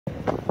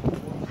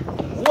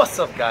What's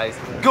up, guys?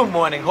 Good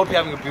morning. Hope you're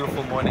having a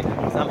beautiful morning.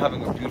 I'm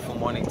having a beautiful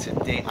morning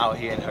today out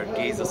here in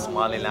Hargeisa,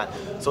 Somaliland.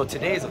 So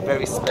today is a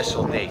very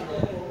special day.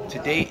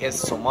 Today is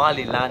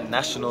Somaliland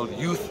National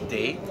Youth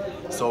Day.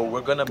 So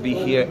we're gonna be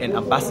here in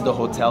Ambassador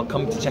Hotel,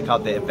 coming to check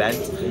out the event.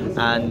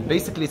 And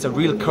basically it's a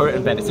real current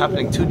event. It's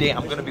happening today.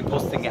 I'm gonna be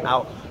posting it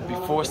out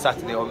before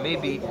Saturday or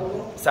maybe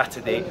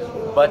Saturday.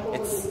 But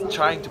it's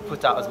trying to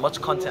put out as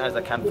much content as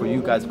I can for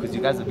you guys because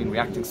you guys have been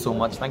reacting so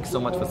much. Thank you so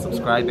much for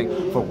subscribing,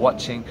 for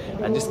watching,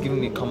 and just giving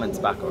me comments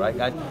back, alright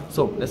guys?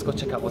 So let's go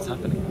check out what's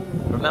happening.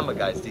 Remember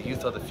guys, the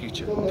youth are the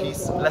future.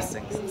 Peace,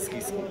 blessings,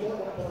 ski ski.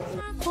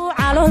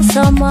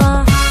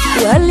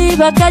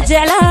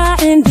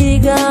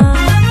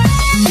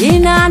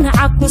 inaan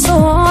cabku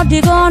soo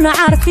dhigoon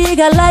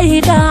carfiga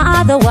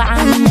laydhaada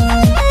wacan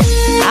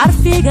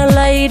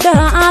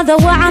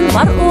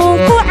mar uu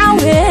ku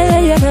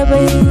caweeyo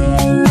rabay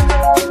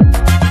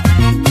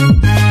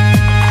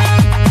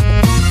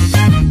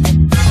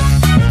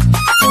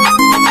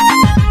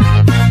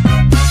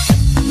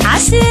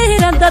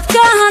cashiiran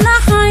dadkaan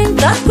ahayn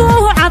dadku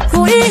cabku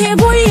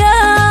iigu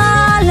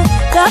yaal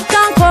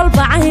dadkaan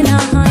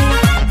kolbacaynahay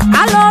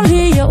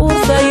calooliyo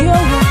urfayo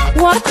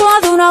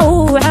warkooduna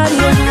uu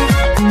cariyo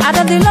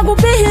cadadi lagu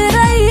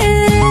bihiray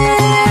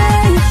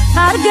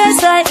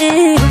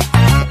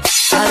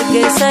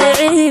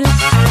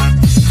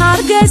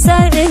Hargeisa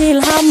ciil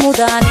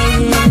hamudani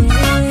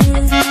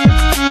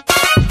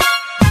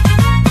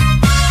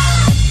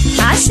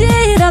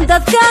cashiiran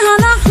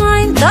dadkaan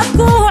ahayn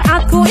dadku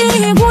cadku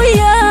iigu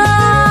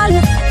yaal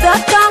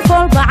dadkaan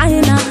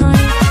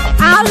kolbacaynahay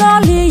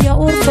calooliyo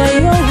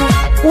urfayo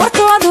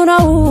warkooduna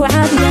uu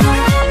cariyo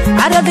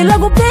cadadi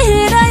lagu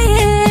bihiray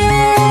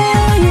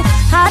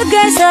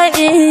Hargeisa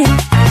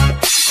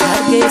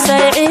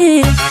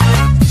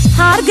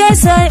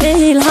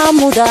ciil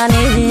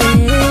hamudani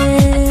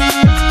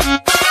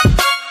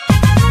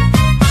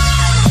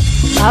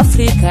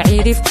Afrika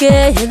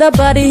cirifkeeda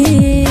bari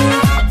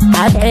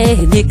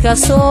cadceedi ka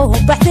soo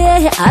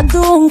baxday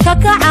adduunka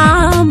ka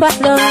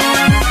caanbaxda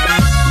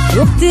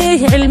rugtii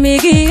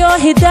cilmigiyo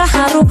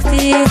hidaha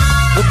rugtii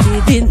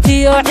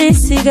dintiyo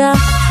cisiga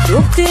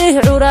rugtii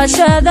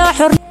curashada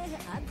xor.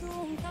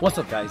 What's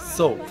up guys?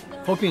 So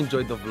hope you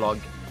enjoyed the vlog.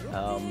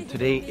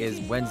 Today is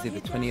Wednesday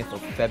the 20th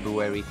of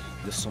February,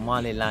 the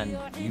Somaliland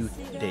Youth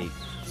Day.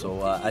 So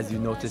as you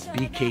noticed,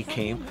 BK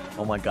came.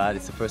 Oh my god,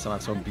 it's the first time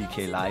I've seen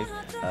BK live.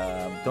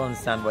 Don't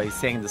understand why he's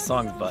saying the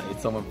songs, but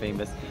it's someone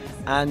famous.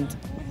 And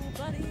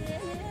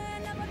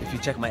if you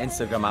check my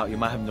Instagram out, you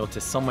might have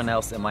noticed someone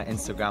else in my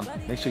Instagram.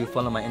 Make sure you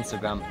follow my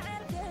Instagram.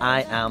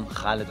 I am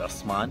Khalid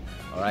Osman.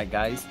 Alright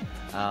guys.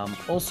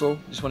 Also,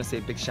 just want to say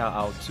a big shout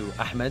out to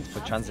Ahmed for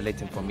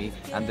translating for me.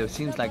 And there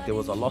seems like there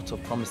was a lot of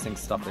promising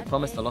stuff. They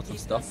promised a lot of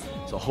stuff.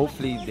 So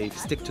hopefully they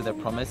stick to their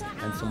promise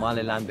and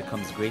Somaliland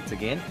becomes great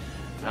again.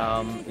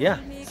 Yeah,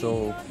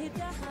 so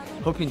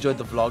hope you enjoyed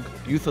the vlog.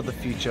 Youth of the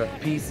future.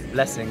 Peace,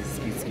 blessings,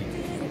 ski ski.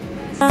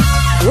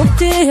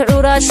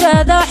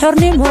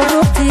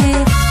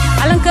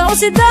 Calanka